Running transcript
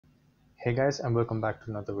Hey guys, and welcome back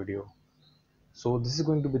to another video. So this is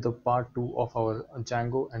going to be the part 2 of our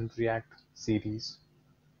Django and React series.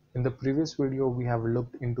 In the previous video we have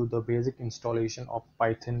looked into the basic installation of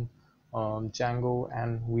Python, Django,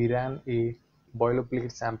 and we ran a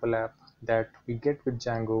boilerplate sample app that we get with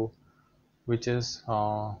Django, which is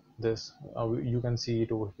this. You can see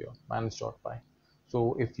it over here, manage.py.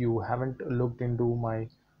 So if you haven't looked into my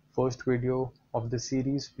first video of the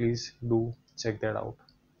series, please do check that out.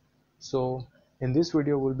 So in this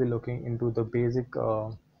video we'll be looking into the basic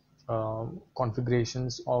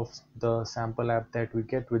configurations of the sample app that we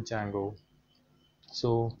get with Django.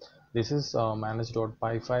 So this is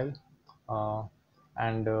manage.py file,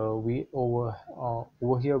 and we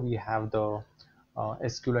over here we have the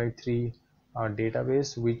SQLite3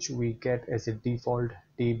 database, which we get as a default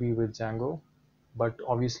DB with Django, but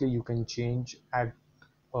obviously you can change at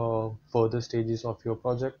further stages of your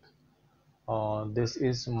project. This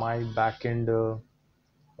is my backend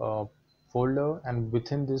uh, folder, and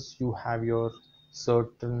within this you have your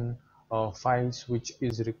certain files which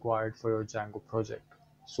is required for your Django project.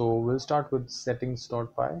 So we'll start with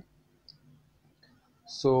settings.py.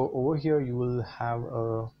 So over here you will have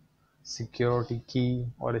a security key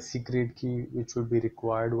or a secret key which will be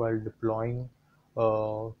required while deploying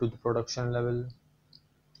to the production level.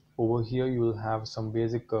 Over here you will have some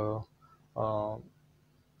basic uh,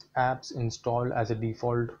 apps installed as a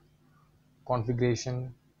default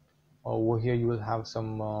configuration. Over here you will have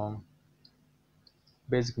some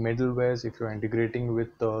basic middlewares. If you're integrating with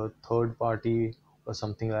the third party or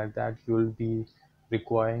something like that, you will be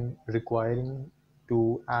requiring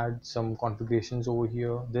to add some configurations over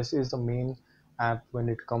here. This is the main app when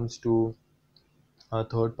it comes to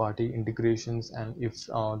third party integrations, and if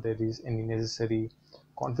there is any necessary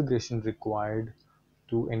configuration required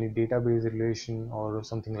to any database relation or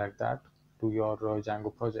something like that to your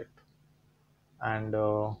Django project, and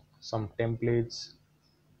some templates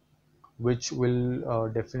which will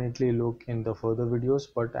definitely look in the further videos,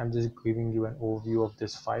 but I'm just giving you an overview of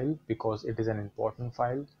this file because it is an important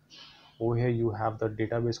file. Over here you have the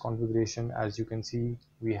database configuration. As you can see,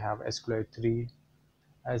 we have SQLite3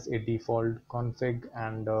 as a default config,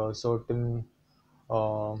 and certain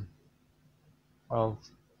uh, uh,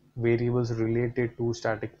 variables related to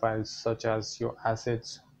static files such as your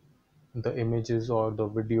assets, the images or the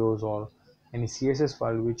videos, or any CSS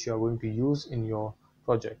file which you are going to use in your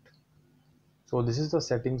project. So this is the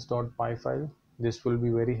settings.py file. This will be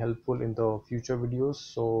very helpful in the future videos,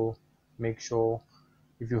 so make sure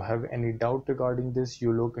if you have any doubt regarding this,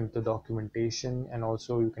 you look into the documentation, and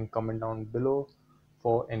also you can comment down below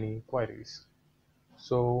for any queries.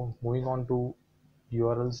 So moving on to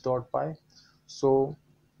urls.py. So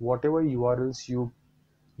whatever URLs you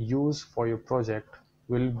use for your project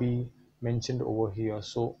will be mentioned over here.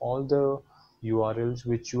 So all the URLs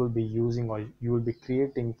which you will be using or you will be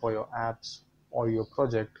creating for your apps or your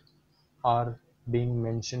project are being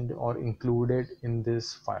mentioned or included in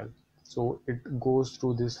this file. So it goes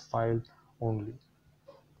through this file only.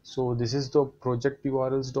 So this is the project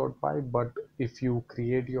urls.py, but if you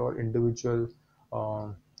create your individual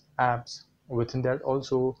apps, within that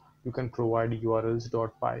also you can provide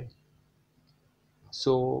urls.py.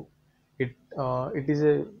 So it is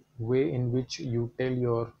a way in which you tell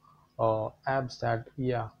your apps that,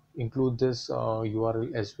 yeah, include this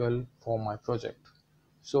URL as well for my project.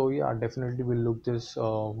 So yeah, definitely we'll look this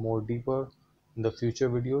more deeper in the future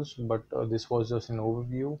videos, but this was just an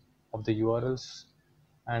overview of the URLs,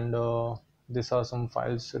 and these are some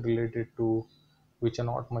files related to which are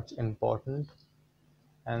not much important.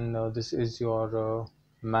 And this is your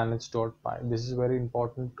manage.py. This is very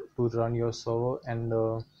important to run your server,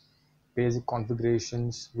 and basic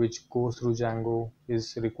configurations which goes through Django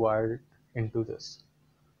is required into this.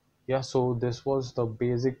 Yeah, so this was the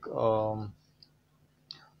basic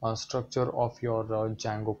structure of your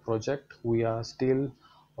Django project. We have still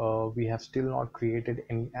not created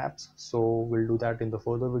any apps, so we'll do that in the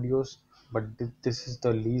further videos, but this is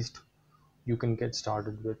the least you can get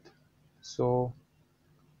started with. So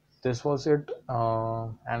this was it,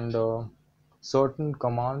 and certain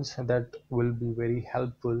commands that will be very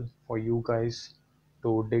helpful for you guys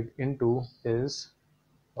to dig into is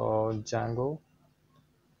Django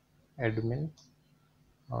admin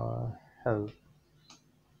help.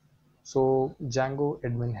 So Django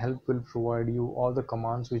admin help will provide you all the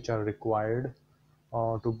commands which are required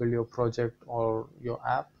to build your project or your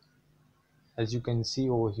app. As you can see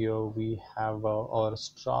over here, we have our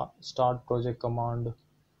start project command,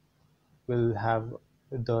 will have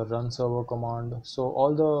the run server command. So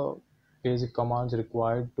all the basic commands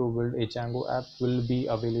required to build a Django app will be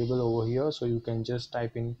available over here, so you can just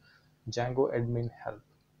type in Django admin help.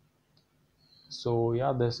 So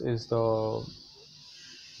yeah, this is the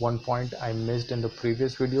one point I missed in the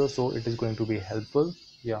previous video, so it is going to be helpful.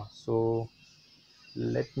 Yeah, so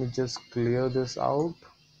let me just clear this out,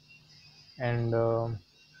 and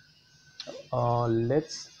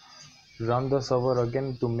let's run the server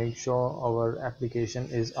again to make sure our application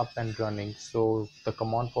is up and running. So the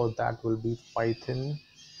command for that will be python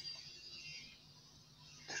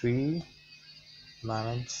 3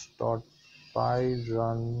 manage.py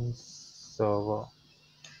run server.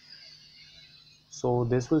 So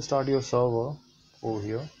this will start your server over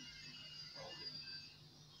here.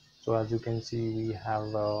 So as you can see, we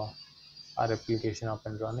have our application up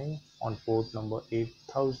and running on port number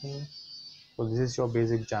 8000. So this is your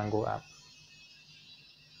basic Django app.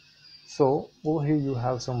 So over here you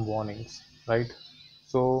have some warnings, right?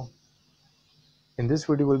 So in this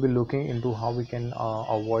video we'll be looking into how we can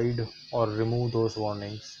avoid or remove those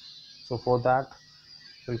warnings. So for that,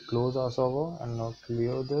 we'll close our server and now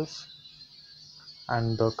clear this,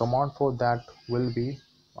 and the command for that will be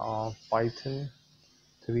python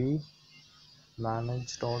 3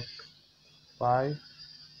 manage.py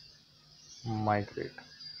migrate.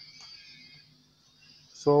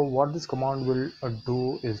 So what this command will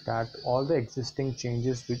do is that all the existing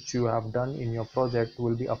changes which you have done in your project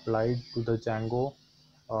will be applied to the Django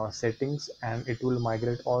settings, and it will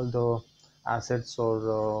migrate all the assets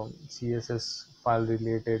or CSS file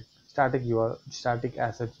related static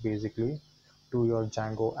assets basically to your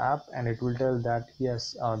Django app, and it will tell that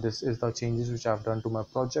yes, this is the changes which I've done to my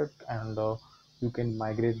project, and you can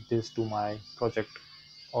migrate this to my project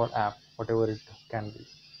or app, whatever it can be.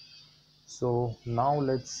 So now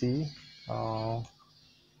let's see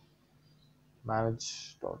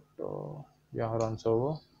manage dot yeah, run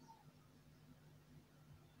server.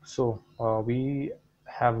 So we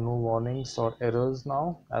have no warnings or errors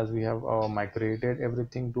now, as we have migrated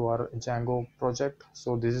everything to our Django project.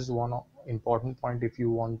 So this is one important point if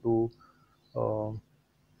you want to uh,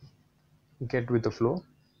 get with the flow.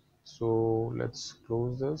 So let's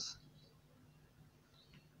close this.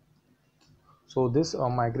 So this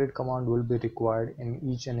migrate command will be required in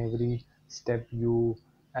each and every step you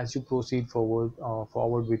as you proceed forward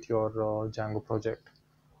with your Django project,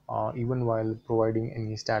 even while providing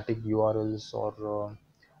any static URLs or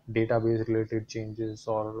database related changes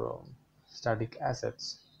or static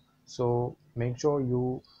assets. So make sure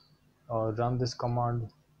you run this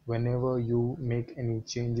command whenever you make any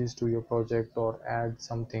changes to your project or add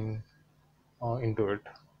something into it.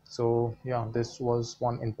 So yeah, this was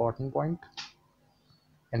one important point.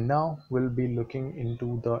 And now we'll be looking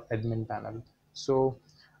into the admin panel. So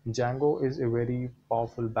Django is a very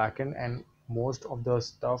powerful backend, and most of the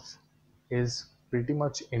stuff is pretty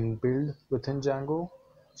much inbuilt within Django.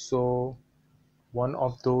 So one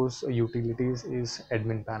of those utilities is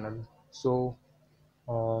admin panel. So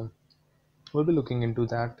uh, we'll be looking into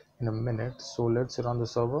that in a minute. So let's run the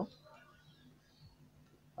server.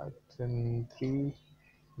 Python 3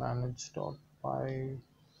 manage.py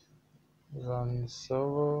run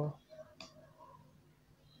server.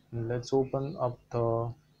 Let's open up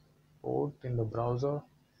the port in the browser.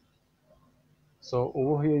 So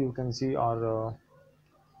over here you can see our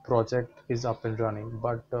project is up and running,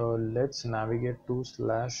 but let's navigate to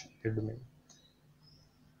 /admin.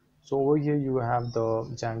 So over here you have the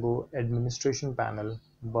Django administration panel,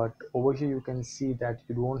 but over here you can see that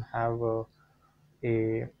you don't have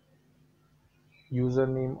a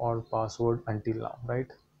username or password until now, right?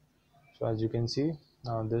 So as you can see,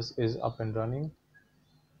 this is up and running.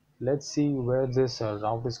 Let's see where this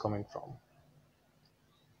route is coming from.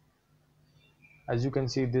 As you can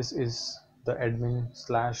see, this is the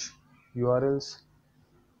admin/urls,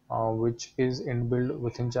 which is inbuilt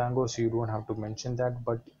within Django, so you don't have to mention that.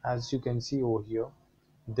 But as you can see over here,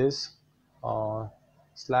 this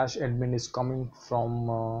 /admin is coming from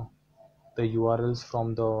the URLs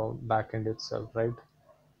from the backend itself, right?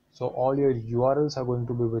 So all your URLs are going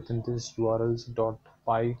to be within this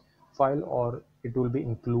urls.py file, or it will be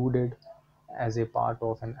included as a part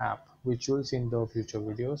of an app, which you'll see in the future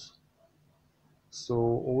videos.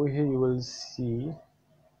 So over here you will see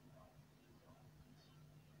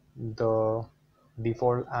the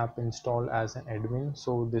default app install as an admin.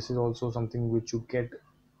 So this is also something which you get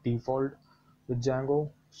default with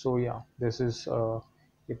Django. So yeah, this is a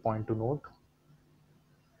point to note.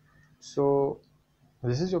 So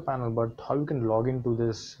this is your panel, but how you can log into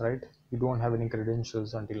this, right? You don't have any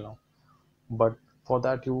credentials until now, but for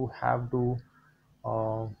that you have to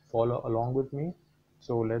follow along with me.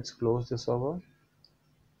 So let's close the server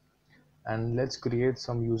and let's create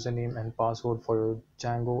some username and password for your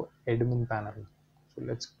Django admin panel. So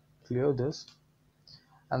let's clear this,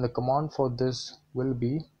 and the command for this will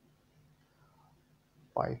be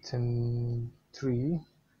python 3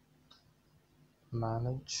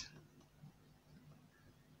 manage.py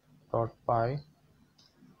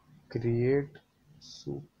create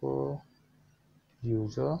super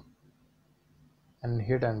user and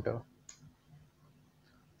hit enter.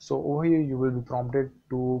 So over here you will be prompted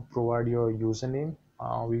to provide your username.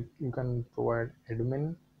 You can provide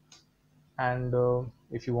admin, and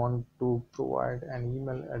if you want to provide an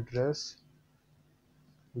email address,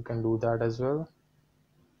 you can do that as well,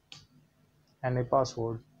 and a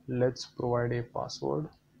password. Let's provide a password.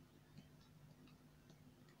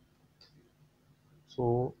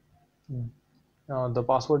 So the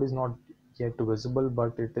password is not yet visible,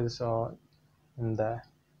 but it is in there.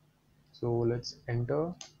 So let's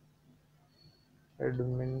enter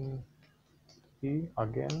admin key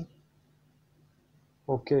again.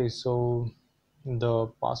 Okay, so the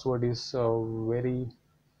password is very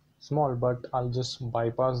small, but I'll just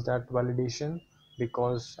bypass that validation,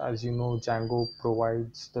 because as you know, Django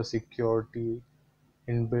provides the security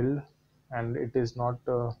in build, and it is not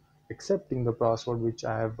accepting the password which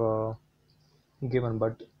I have given,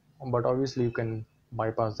 but obviously you can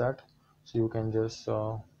bypass that. So you can just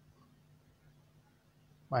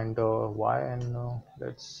enter y, and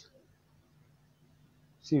let's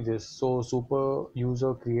see this. So super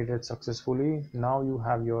user created successfully. Now you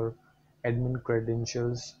have your admin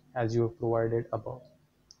credentials as you have provided above.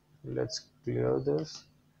 Let's clear this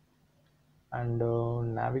and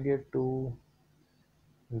navigate to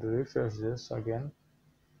refresh this again.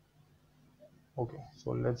 Okay,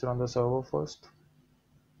 so let's run the server first,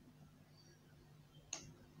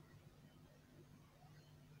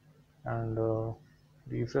 and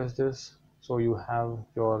refresh this. So you have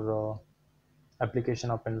your application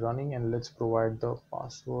up and running, and let's provide the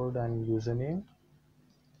password and username.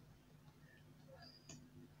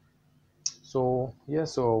 So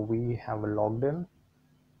yes, so we have logged in.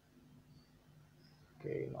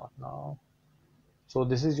 Okay, not now. So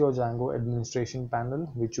this is your Django administration panel,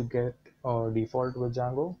 which you get default with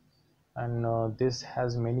Django, and this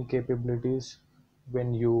has many capabilities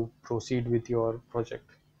when you proceed with your project.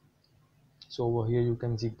 So over here you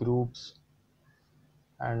can see groups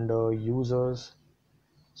and users.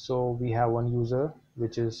 So we have one user,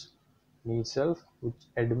 which is me itself, which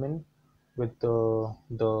admin, with the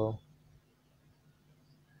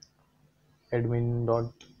admin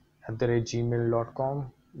dot at the rate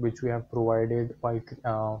gmail.com, which we have provided by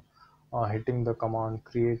hitting the command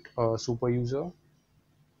create a super user.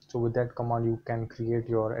 So with that command you can create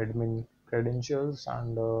your admin credentials,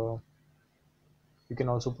 and you can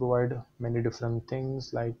also provide many different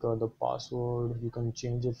things like the password. You can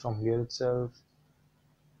change it from here itself,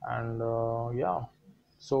 and yeah,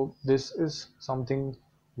 so this is something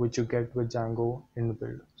which you get with Django in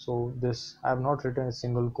build. So this, I have not written a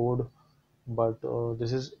single code, but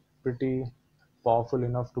this is pretty powerful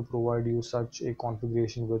enough to provide you such a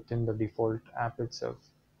configuration within the default app itself.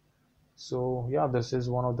 So yeah, this is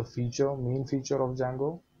one of the main feature of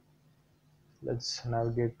Django. Let's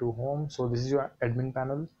navigate to home. So this is your admin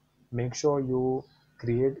panel. Make sure you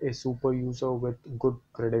create a super user with good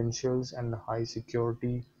credentials and high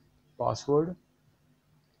security password,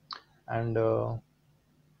 and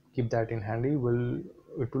keep that in handy.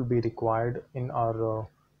 It will be required in our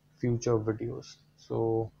future videos.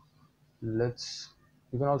 So let's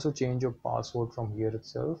you can also change your password from here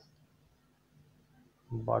itself,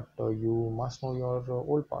 but you must know your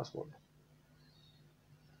old password.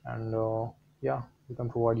 And yeah, you can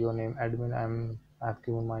provide your name admin. I've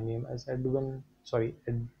given my name as admin,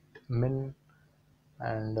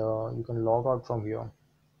 and you can log out from here.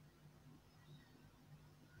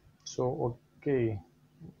 So okay,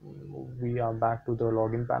 we are back to the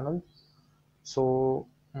login panel. So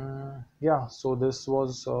yeah, so this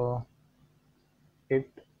was it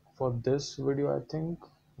for this video. I think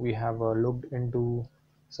we have looked into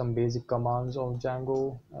some basic commands of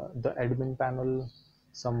Django, the admin panel,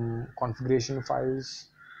 some configuration files,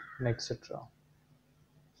 and etc.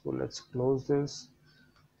 So let's close this,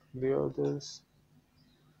 clear this,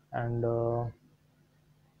 and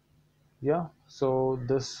yeah, so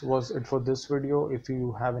this was it for this video. If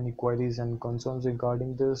you have any queries and concerns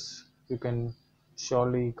regarding this, you can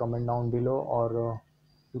surely comment down below, or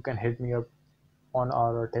you can hit me up on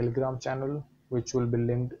our Telegram channel, which will be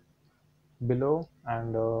linked below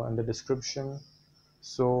and in the description.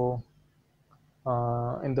 So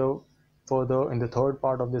in the third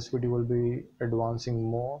part of this video, we'll be advancing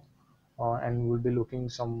more, and we'll be looking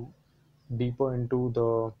some deeper into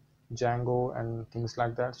the Django and things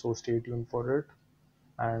like that. So stay tuned for it,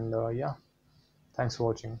 and yeah, thanks for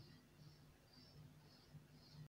watching.